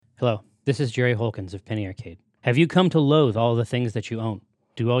Hello, this is Jerry Holkins of Penny Arcade. Have you come to loathe all the things that you own?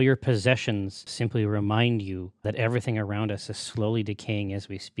 Do all your possessions simply remind you that everything around us is slowly decaying as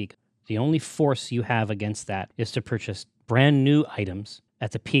we speak? The only force you have against that is to purchase brand new items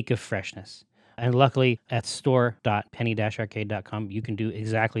at the peak of freshness. And luckily, at store.penny-arcade.com, you can do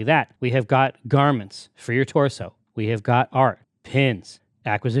exactly that. We have got garments for your torso. We have got art, pins,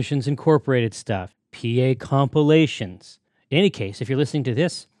 Acquisitions Incorporated stuff, PA compilations. In any case, if you're listening to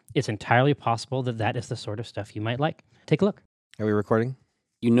this, it's entirely possible that that is the sort of stuff you might like. Take a look. Are we recording?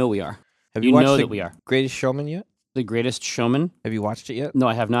 You know we are. Have you watched know The that we are. Greatest Showman yet? The Greatest Showman? Have you watched it yet? No,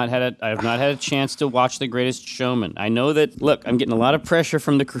 I have not had a chance to watch The Greatest Showman. I know that. Look, I'm getting a lot of pressure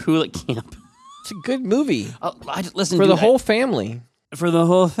from the crew at camp. It's a good movie. Listen, for the whole family. For the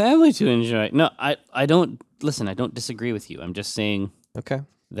whole family to enjoy. No, I don't listen. I don't disagree with you. I'm just saying. Okay.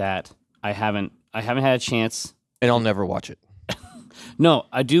 That I haven't had a chance, and I'll never watch it. No,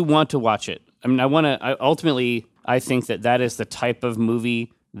 I do want to watch it. I mean, ultimately, I think that is the type of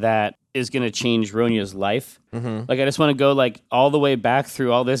movie that is going to change Ronia's life. Mm-hmm. Like, I just want to go like all the way back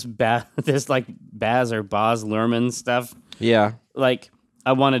through all this like Baz or Boz Luhrmann stuff. Yeah. Like,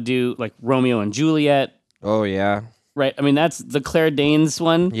 I want to do like Romeo and Juliet. Oh yeah. Right. I mean, that's the Claire Danes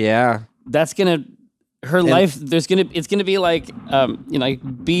one. Yeah. That's gonna life. It's gonna be like like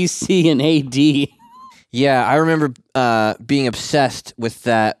BC and AD. Yeah, I remember being obsessed with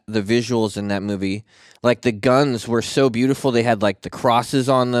the visuals in that movie. Like, the guns were so beautiful. They had, like, the crosses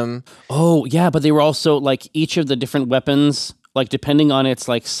on them. Oh, yeah, but they were also, like, each of the different weapons, like, depending on its,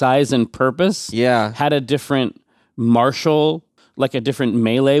 like, size and purpose, had a different martial, like, a different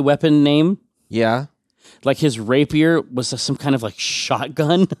melee weapon name. Yeah. Like, his rapier was some kind of, like,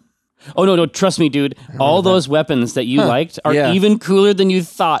 shotgun. Oh, no, trust me, dude. All those weapons that you liked are even cooler than you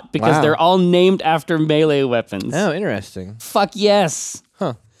thought because they're all named after melee weapons. Oh, interesting. Fuck yes.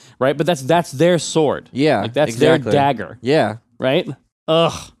 Huh. Right? But that's their sword. Yeah, like, that's exactly. their dagger. Yeah. Right?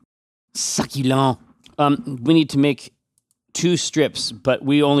 Ugh. Succulent. We need to make 2 strips, but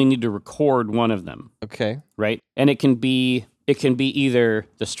we only need to record one of them. Okay. Right? And it can be either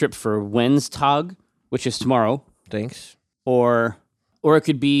the strip for Wednesdag, which is tomorrow. Thanks. Or it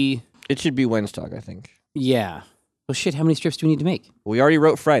could be... It should be Wednesday, I think. Yeah. Well, shit, how many strips do we need to make? We already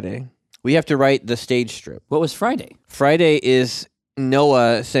wrote Friday. We have to write the stage strip. What was Friday? Friday is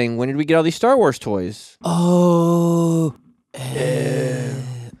Noah saying, when did we get all these Star Wars toys? Oh.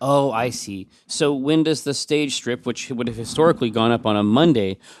 Oh, I see. So when does the stage strip, which would have historically gone up on a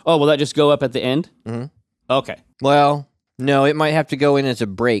Monday, will that just go up at the end? Mm-hmm. Okay. Well, no, it might have to go in as a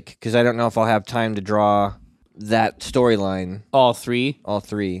break, because I don't know if I'll have time to draw that storyline. All 3? All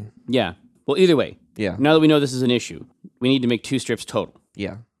 3. Yeah. Well, either way. Yeah. Now that we know this is an issue, we need to make 2 strips total.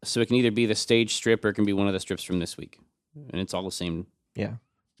 Yeah. So it can either be the stage strip or it can be one of the strips from this week. And it's all the same. Yeah.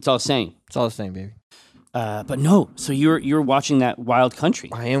 It's all the same. It's all the same, baby. But no, so you're watching that Wild Country.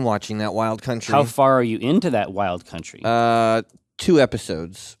 I am watching that Wild Country. How far are you into that Wild Country? 2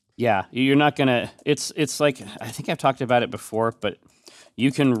 episodes. Yeah, you're not gonna. It's like, I think I've talked about it before, but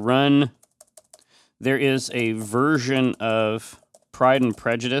you can run. There is a version of Pride and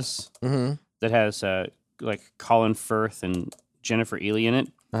Prejudice that has like Colin Firth and Jennifer Ely in it.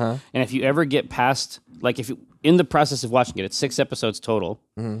 Uh-huh. And if you ever get past, like, if you in the process of watching it, it's 6 episodes total.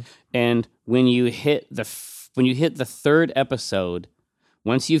 And when you hit the 3rd episode,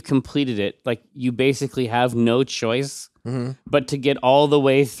 once you've completed it, like, you basically have no choice but to get all the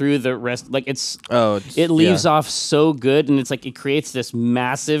way through the rest. Like, it leaves off so good, and it's like it creates this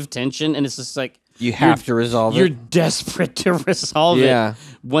massive tension, and it's just like you have to resolve it. You're desperate to resolve it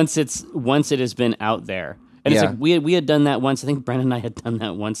once it has been out there. And it's like we had done that once. I think Brandon and I had done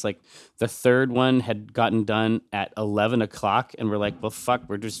that once. Like, the 3rd one had gotten done at 11 o'clock, and we're like, well, fuck,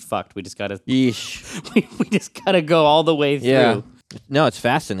 we're just fucked. We just gotta, Yeesh. we just gotta go all the way through. Yeah. No, it's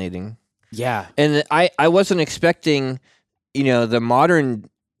fascinating. Yeah. And I wasn't expecting, the modern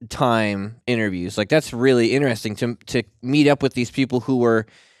time interviews. Like, that's really interesting to meet up with these people who were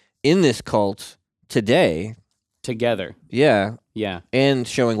in this cult today. Together. Yeah. Yeah. And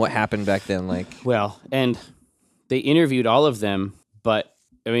showing what happened back then. Like, well, and they interviewed all of them, but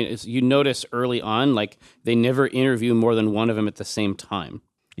I mean, you notice early on, like, they never interview more than one of them at the same time.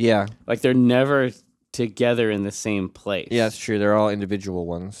 Yeah. Like, they're never together in the same place. Yeah, it's true. They're all individual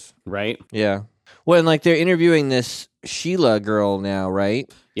ones. Right? Yeah. Well, and like, they're interviewing this Sheila girl now,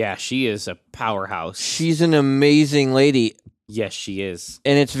 right? Yeah, she is a powerhouse. She's an amazing lady. Yes, she is.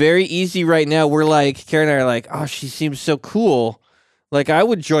 And it's very easy right now. We're like, Karen and I are like, oh, she seems so cool. Like, I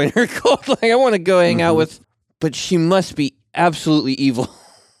would join her cult. Like, I want to go hang out with, but she must be absolutely evil.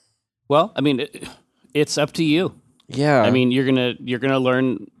 Well, I mean, it's up to you. Yeah. I mean, you're gonna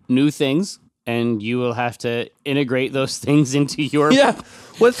learn new things, and you will have to integrate those things into your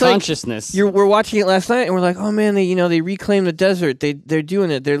consciousness. We're watching it last night, and we're like, oh man, they reclaim the desert. They're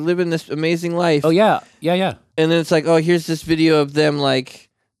doing it. They're living this amazing life. Oh yeah. And then it's like, oh, here's this video of them like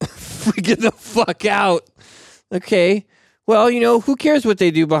freaking the fuck out. Okay. Well, who cares what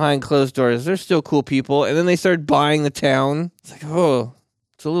they do behind closed doors? They're still cool people. And then they started buying the town. It's like, oh,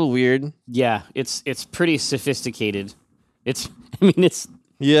 it's a little weird. Yeah, it's pretty sophisticated. It's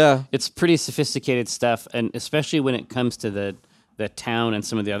pretty sophisticated stuff, and especially when it comes to the town and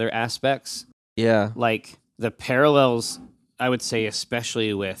some of the other aspects. Yeah. Like the parallels, I would say,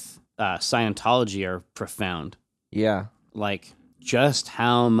 especially with Scientology, are profound. Yeah. Like just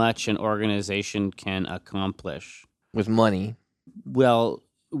how much an organization can accomplish. With money. Well,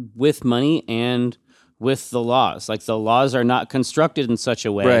 with money and with the laws. Like the laws are not constructed in such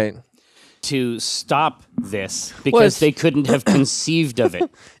a way to stop this because they couldn't have conceived of it.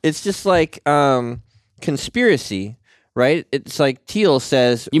 It's just like conspiracy, right? It's like Teal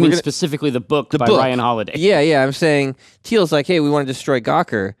says... You mean specifically the book by Ryan Holiday? Yeah. I'm saying Teal's like, hey, we want to destroy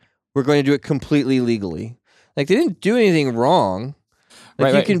Gawker. We're going to do it completely legally. Like, they didn't do anything wrong.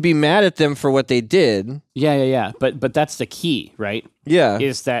 Like, you can be mad at them for what they did. Yeah. But that's the key, right? Yeah.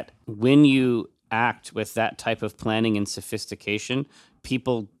 Is that when you act with that type of planning and sophistication,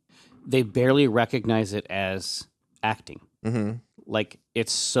 people, they barely recognize it as acting. Mm-hmm. Like,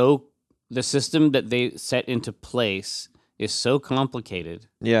 it's so, the system that they set into place is so complicated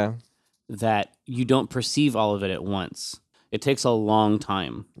that you don't perceive all of it at once. It takes a long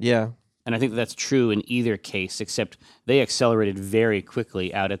time. Yeah. And I think that's true in either case, except they accelerated very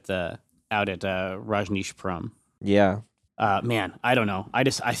quickly out at Rajneeshpuram. Yeah. Man, I don't know. I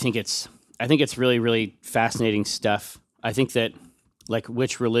think it's really, really fascinating stuff. I think that like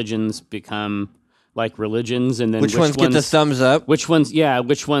which religions become like religions, and then which ones get the thumbs up? Which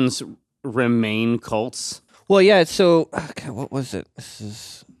ones remain cults? Well, yeah. It's so. Okay, what was it?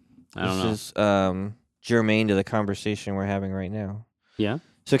 This know. Is germane to the conversation we're having right now. Yeah.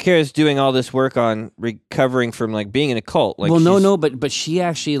 So Kara's doing all this work on recovering from like being in a cult. Like, but she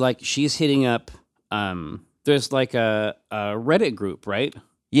actually like she's hitting up. There's like a Reddit group, right?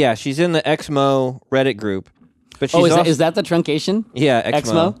 Yeah, she's in the XMO Reddit group. But she's is that the truncation? Yeah,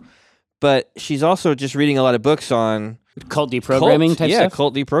 XMO. But she's also just reading a lot of books on cult deprogramming type stuff. Yeah,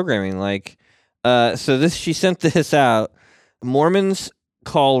 cult deprogramming. Like, so she sent this out. Mormons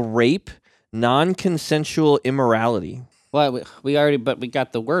call rape non-consensual immorality. Well, we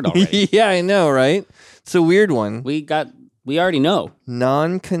got the word already. Yeah, I know, right? It's a weird one. We already know.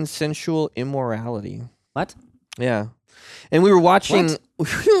 Non-consensual immorality. What? Yeah. And we were watching...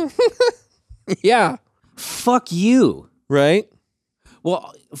 Yeah. Fuck you. Right?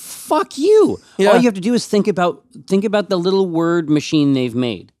 Well, fuck you. Yeah. All you have to do is think about the little word machine they've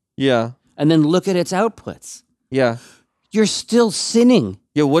made. Yeah. And then look at its outputs. Yeah. You're still sinning.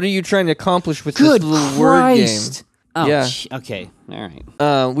 Yeah, what are you trying to accomplish with this little word game? Oh, yeah. Okay. All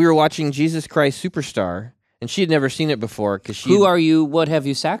right. We were watching Jesus Christ Superstar, and she had never seen it before. Who are you? What have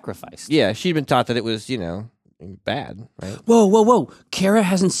you sacrificed? Yeah, she'd been taught that it was, bad, right? Whoa. Kara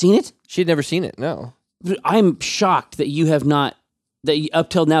hasn't seen it? She'd never seen it, no. I'm shocked that you have not, up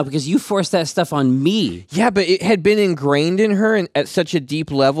till now, because you forced that stuff on me. Yeah, but it had been ingrained in her and at such a deep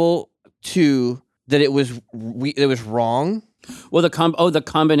level that it was wrong. Well, the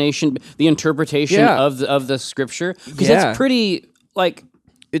combination, the interpretation of the scripture, because it's pretty like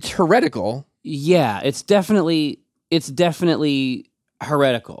it's heretical. Yeah, it's definitely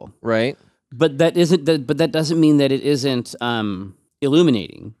heretical, right? But that doesn't mean that it isn't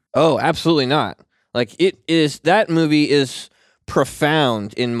illuminating. Oh, absolutely not. Like it is. That movie is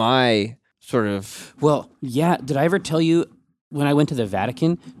profound in my sort of. Well, yeah. Did I ever tell you when I went to the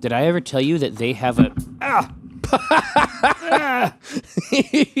Vatican? Did I ever tell you that they have a?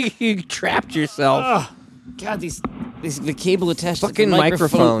 You trapped yourself. God, the cable attached fucking to the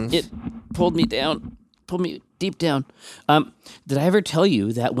microphones. It pulled me down, pulled me deep down. Did I ever tell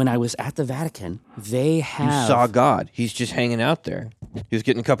you that when I was at the Vatican, they have... You saw God. He's just hanging out there. He was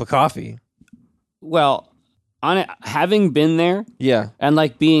getting a cup of coffee. Well, having been there, yeah, and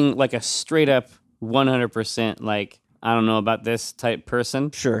like being like a straight up 100% like I don't know about this type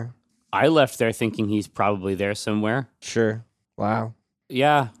person. Sure. I left there thinking he's probably there somewhere. Sure. Wow.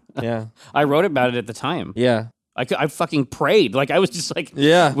 Yeah. Yeah. I wrote about it at the time. Yeah. I fucking prayed. Like I was just like,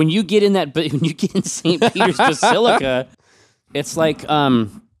 yeah. When you get in St. Peter's Basilica, it's like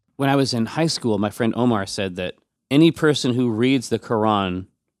when I was in high school, my friend Omar said that any person who reads the Quran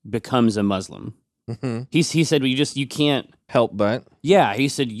becomes a Muslim. Mm-hmm. He said you can't help but. Yeah, he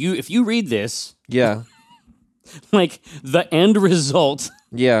said if you read this, yeah, Like the end result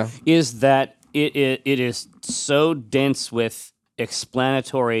Yeah. is that it is so dense with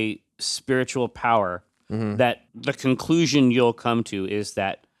explanatory spiritual power that the conclusion you'll come to is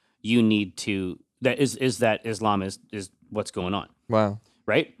that you need to that that Islam is what's going on. Wow.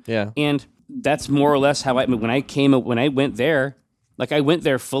 Right? Yeah. And that's more or less how when I went there, like I went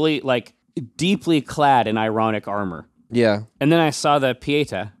there fully like deeply clad in ironic armor. Yeah. And then I saw the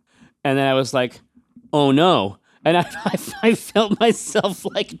Pieta, and then I was like, oh no. And I felt myself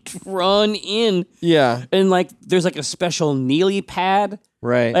like drawn in. Yeah. And like there's like a special kneeling pad.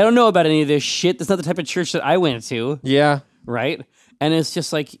 Right. I don't know about any of this shit. That's not the type of church that I went to. Yeah. Right? And it's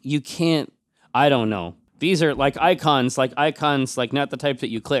just like you can't, I don't know. These are like icons, like not the type that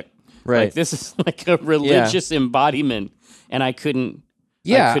you click. Right. Like this is like a religious embodiment, and I couldn't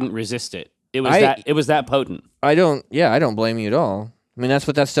resist it. It was that potent. I don't blame you at all. I mean, that's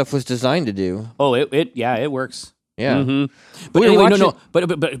what that stuff was designed to do. Oh, it works. Yeah. Mm-hmm. But anyway, no.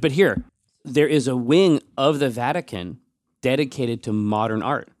 But here, there is a wing of the Vatican dedicated to modern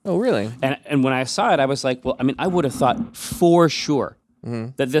art. Oh, really? And when I saw it, I was like, well, I mean, I would have thought for sure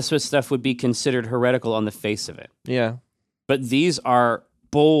that this stuff would be considered heretical on the face of it. Yeah. But these are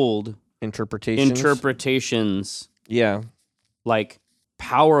bold interpretations. Yeah. Like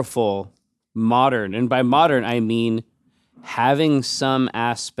powerful, modern. And by modern, I mean having some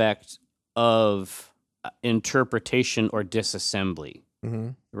aspect of interpretation or disassembly.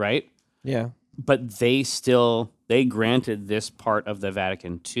 Right? Yeah. But they granted this part of the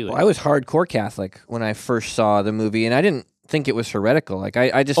Vatican to it. Well, I was hardcore Catholic when I first saw the movie, and I didn't think it was heretical. Like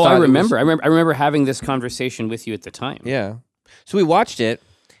I just thought I remember having this conversation with you at the time. Yeah. So we watched it,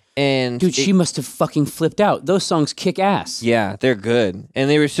 and dude, she must have fucking flipped out. Those songs kick ass. Yeah, they're good. And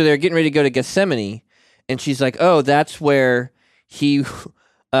they were getting ready to go to Gethsemane, and she's like, "Oh, that's where Jesus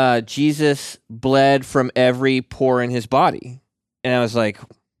bled from every pore in his body." And I was like,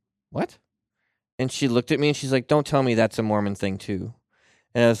 "What?" And she looked at me and she's like, "Don't tell me that's a Mormon thing too."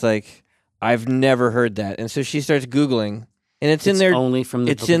 And I was like, "I've never heard that." And so she starts Googling, and it's in their only from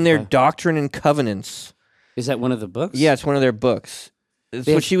the it's in their Doctrine and Covenants. Is that one of the books? Yeah, it's one of their books. It's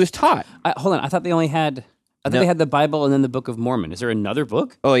what she was taught. Hold on, I thought they only had. They had the Bible and then the Book of Mormon. Is there another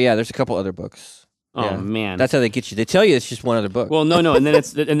book? Oh yeah, there's a couple other books. Oh Yeah. man, That's how they get you. They tell you it's just one other book. well, no, and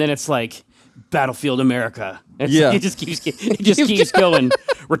then it's like Battlefield America. Yeah. It just keeps going.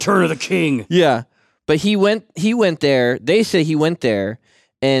 Return of the King. Yeah. But he went there. They say he went there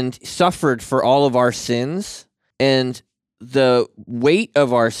and suffered for all of our sins, and the weight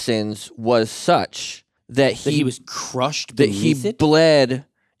of our sins was such that he was crushed that beneath it? bled.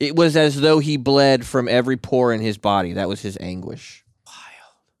 It was as though he bled from every pore in his body. That was his anguish.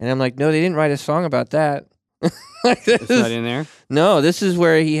 Wild. And I'm like, no, they didn't write a song about that. It's not in there? No, this is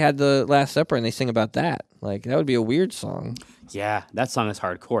where he had the Last Supper, and they sing about that. Like, that would be a weird song. Yeah, that song is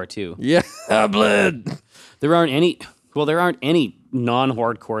hardcore too. Yeah, I bled. There aren't any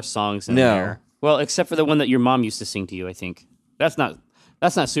non-hardcore songs in there. Well, except for the one that your mom used to sing to you, I think. That's not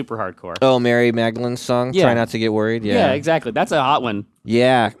super hardcore. Oh, Mary Magdalene's song, Yeah. Try Not to Get Worried. Yeah, exactly. That's a hot one.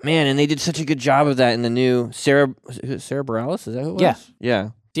 Yeah, man, and they did such a good job of that in the new Sarah Bareilles, is that who it was? Yeah. Yeah.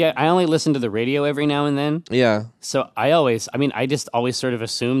 Yeah, I only listen to the radio every now and then. Yeah. So I just always sort of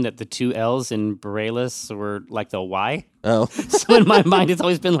assume that the two L's in Bareilles were like the Y. Oh. So in my mind, it's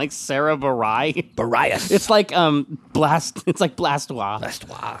always been like Sarah Bareilles. Bareilles. It's like Blastois.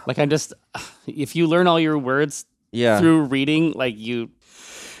 Blastois. Like if you learn all your words through reading, like you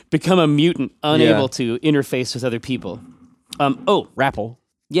become a mutant, unable to interface with other people. Rapple.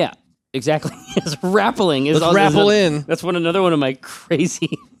 Yeah, exactly. Yes, rappling is. Let's rapple in. That's another one of my crazy.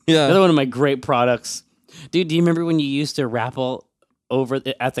 Yeah. Another one of my great products, dude. Do you remember when you used to rapple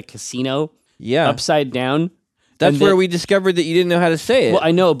at the casino? Yeah. Upside down. That's where we discovered that you didn't know how to say it. Well,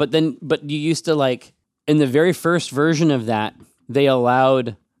 I know, but you used to like in the very first version of that, they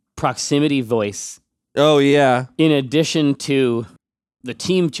allowed proximity voice. Oh yeah. In addition to the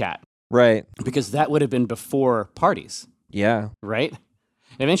team chat. Right. Because that would have been before parties. Yeah. Right?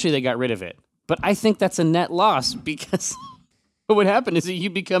 Eventually they got rid of it. But I think that's a net loss because what would happen is that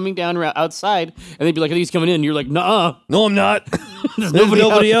you'd be coming down outside and they'd be like, "Are these coming in?" And you're like, "Nuh-uh." No, I'm not. There's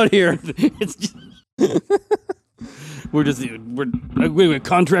nobody out here. It's just... we're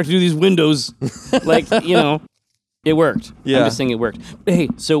contract to do these windows. Like, it worked. Yeah. I'm just saying it worked. But hey,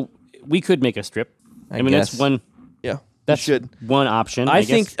 so we could make a strip. I mean, guess. that's one. Yeah. That's one option. I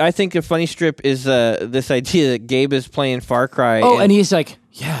think a funny strip is this idea that Gabe is playing Far Cry. Oh, and he's like,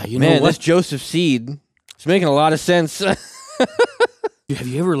 yeah, man, what? this Joseph Seed is making a lot of sense. Have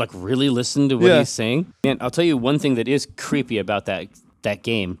you ever really listened to what he's saying? Man, I'll tell you one thing that is creepy about that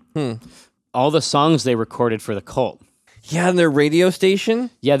game. all the songs they recorded for the cult. Yeah, and their radio station.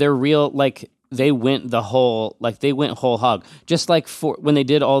 Yeah, they're real. Like they went whole hog. Just like for when they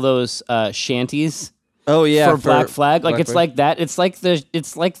did all those shanties. Oh yeah, for Black Flag. Like Black it's Flag. like that. It's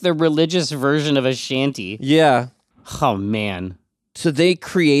like the religious version of a shanty. Yeah. Oh man. So they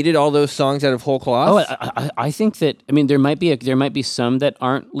created all those songs out of whole cloth. Oh, I think that. I mean, there might be some that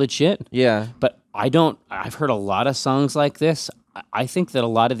aren't legit. Yeah. But I've heard a lot of songs like this. I think that a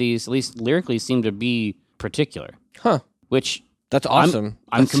lot of these, at least lyrically, seem to be particular. Huh. Which That's awesome.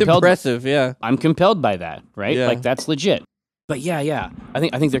 I'm That's compelled. impressive. Yeah. I'm compelled by that, right? Yeah. Like that's legit. But yeah. I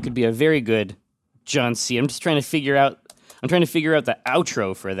think there could be a very good John C. I'm trying to figure out the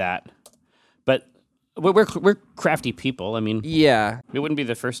outro for that. But we're crafty people. I mean, Yeah. it wouldn't be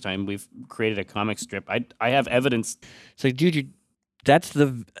the first time we've created a comic strip. I have evidence. It's like, dude, that's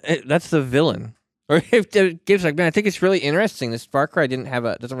the villain. Or if Gabe's like, man, I think it's really interesting. This Far Cry doesn't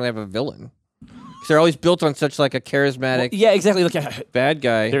really have a villain. Because they're always built on such like a charismatic Yeah, exactly. Look, bad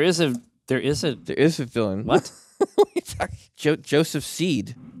guy. there is a There is a villain. what? Joseph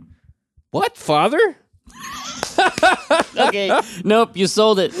Seed. What, father? Okay, nope. You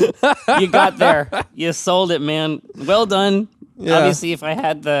sold it. You got there. You sold it, man. Well done. Yeah. Obviously, if I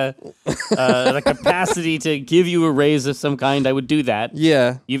had the capacity to give you a raise of some kind, I would do that.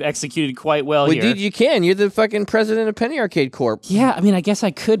 Yeah. You've executed quite well Well, here. dude, you can. You're the fucking president of Penny Arcade Corp. Yeah, I mean, I guess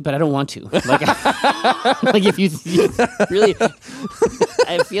I could, but I don't want to. Like, like if you really,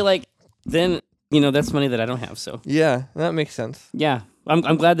 I feel like then that's money that I don't have. So Yeah, that makes sense. yeah,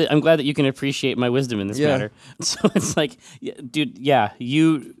 I'm glad that you can appreciate my wisdom in this Yeah. matter. So it's like, dude, yeah,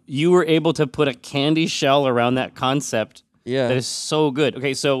 you were able to put a candy shell around that concept. Yeah. That is so good.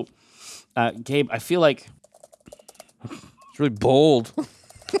 Okay, so Gabe, I feel like It's really bold.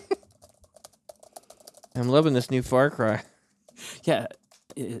 I'm loving this new Far Cry. yeah,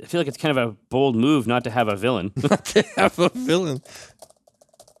 I feel like it's kind of a bold move not to have a villain. Not to have a villain.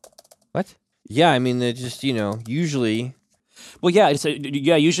 What? Yeah, I mean, they're just, usually Well, yeah,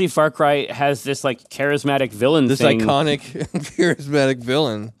 usually Far Cry has this like charismatic villain this thing. iconic, charismatic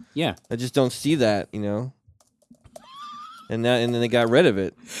villain. Yeah. I just don't see that, And then they got rid of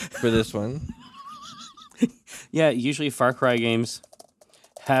it for this one. Yeah, usually Far Cry games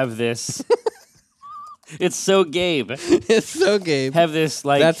have this. It's so Gabe. It's so Gabe. Have this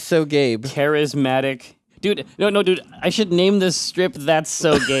like That's so Gabe. charismatic dude. No, dude. I should name this strip "That's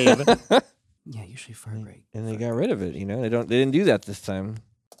So Gabe." Yeah, usually Far Cry. And they got rid of it, They didn't do that this time.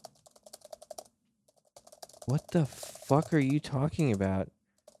 What the fuck are you talking about?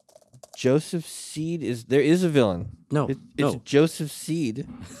 Joseph Seed there is a villain. No, It's no, Joseph Seed.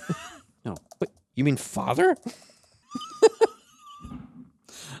 no. You mean father?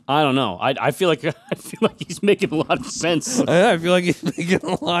 I don't know. I feel like he's making a lot of sense. I feel like he's making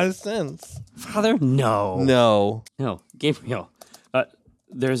a lot of sense. Father? No. No. Gabriel.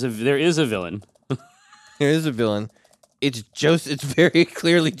 There is a villain. There is a villain. It's very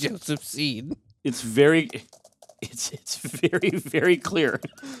clearly Joseph Seed. It's very very clear.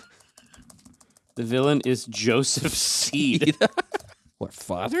 The villain is Joseph Seed. What,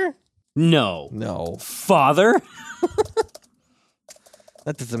 father? No. No. Father?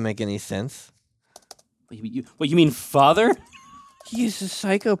 That doesn't make any sense. What, you mean father? He is a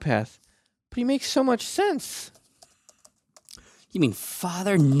psychopath, but he makes so much sense. You mean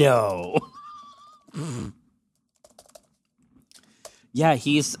father? No. Yeah,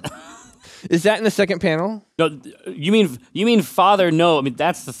 he's. Is that in the second panel? No, you mean father? No, I mean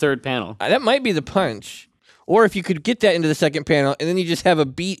that's the third panel. That might be the punch. Or if you could get that into the second panel, and then you just have a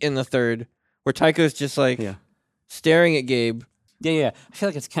beat in the third, where Tycho's just like staring at Gabe. Yeah. I feel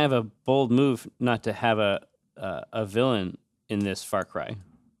like it's kind of a bold move not to have a villain in this Far Cry.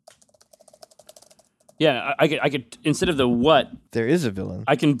 Yeah, I could instead of the what, There is a villain.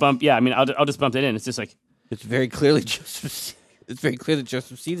 I can bump. Yeah, I mean I'll just bump it in. It's just like It's very clearly Joseph Seed. It's very clear that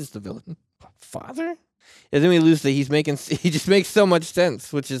Joseph Seed is the villain. Father? And then we lose he just makes so much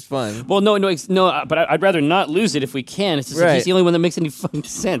sense, which is fun. well, no, but I'd rather not lose it if we can. It's just like he's Right. the only one that makes any fucking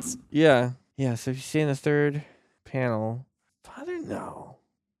sense. Yeah. Yeah, so if you say in the third panel, Father? No.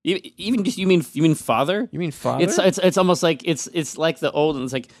 Even just you mean father? You mean father? It's almost like it's like the old and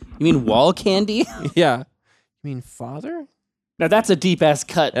it's like you mean wall candy? Yeah. You mean father? Now that's a deep ass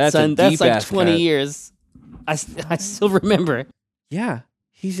cut, That's a son. That's like deep-ass 20 cut. years. I still remember. Yeah.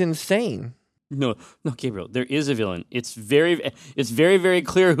 He's insane. No, Gabriel. There is a villain. It's very, very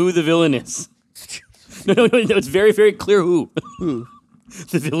clear who the villain is. No. It's very, very clear who. Who?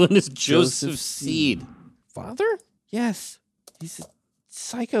 The villain is Joseph Joseph Seed. Father? Yes. He's a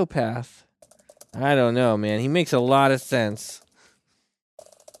psychopath. I don't know, man. He makes a lot of sense.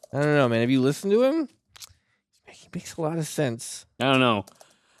 I don't know, man. Have you listened to him? He makes a lot of sense. I don't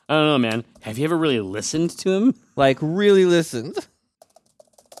know, man. Have you ever really listened to him? Like, really listened.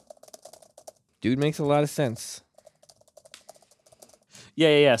 Dude makes a lot of sense.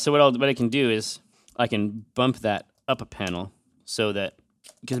 Yeah. So what I can do is I can bump that up a panel so that,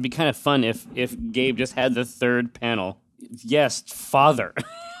 because it'd be kind of fun if Gabe just had the third panel. Yes, father.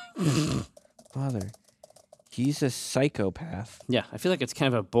 Father. He's a psychopath. Yeah, I feel like it's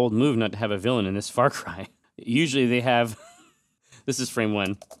kind of a bold move not to have a villain in this Far Cry. Usually they have, this is frame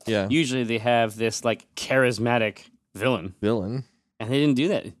 1. Yeah. Usually they have this like charismatic villain. Villain. And they didn't do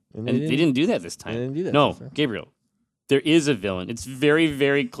that. And they didn't do that this time. They didn't do that No, this time. Gabriel, there is a villain. It's very,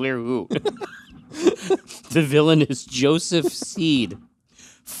 very clear who. The villain is Joseph Seed.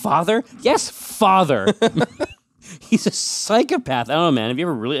 Father? Yes, father. He's a psychopath. I don't know, man. Have you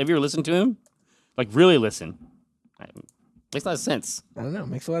ever listened to him? Like, really listen. Makes a lot of sense. I don't know.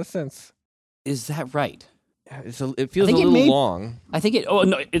 Makes a lot of sense. Is that right? Yeah, it feels a little long. I think it. Oh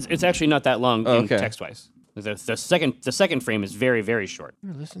no, it's actually not that long Okay. text-wise. The second frame is very, very short.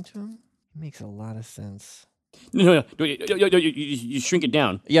 You ever listen to him? It makes a lot of sense. No. You shrink it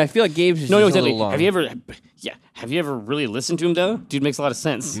down. Yeah, I feel like Gabe's just No, a exactly. little long. Have you ever really listened to him though? Dude makes a lot of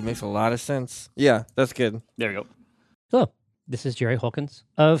sense. Dude makes a lot of sense. Yeah, that's good. There we go. Hello, this is Jerry Holkins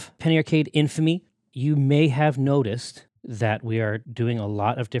of Penny Arcade Infamy. You may have noticed that we are doing a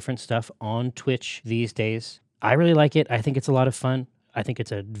lot of different stuff on Twitch these days. I really like it. I think it's a lot of fun. I think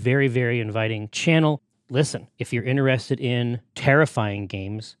it's a very, very inviting channel. Listen, if you're interested in terrifying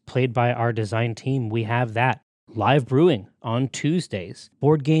games played by our design team, we have that. Live brewing on Tuesdays,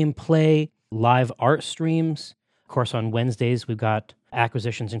 board game play, live art streams. Of course, on Wednesdays, we've got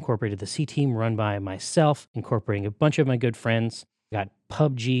Acquisitions Incorporated, the C team run by myself, incorporating a bunch of my good friends. We got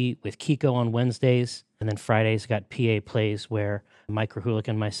PUBG with Kiko on Wednesdays. And then Fridays, got PA Plays where Microhoolic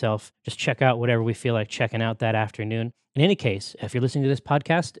and myself just check out whatever we feel like checking out that afternoon. In any case, if you're listening to this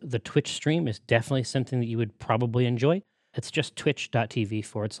podcast, the Twitch stream is definitely something that you would probably enjoy. It's just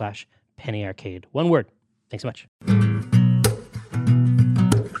twitch.tv/Penny Arcade. One word. Thanks so much.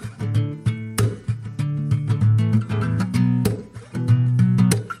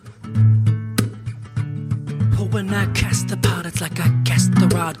 When I cast the pot, it's like I cast the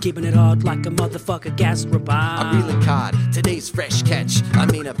rod, keeping it hard like a motherfucker gas robot. I'm reeling cod, today's fresh catch. I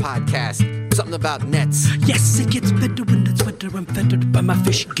mean a podcast, something about nets. Yes, it gets better when it's winter. I'm fettered by my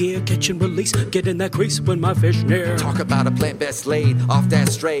fish gear, catch and release, get in that crease when my fish near. Talk about a plant best laid off that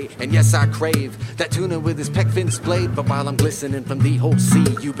stray, and yes, I crave that tuna with his peck fin displayed. But while I'm glistening from the whole sea,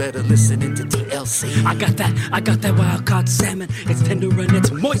 you better listen into TLC. I got that wild caught salmon. It's tender and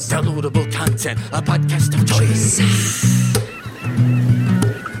it's moist. Downloadable content, a podcast of choice.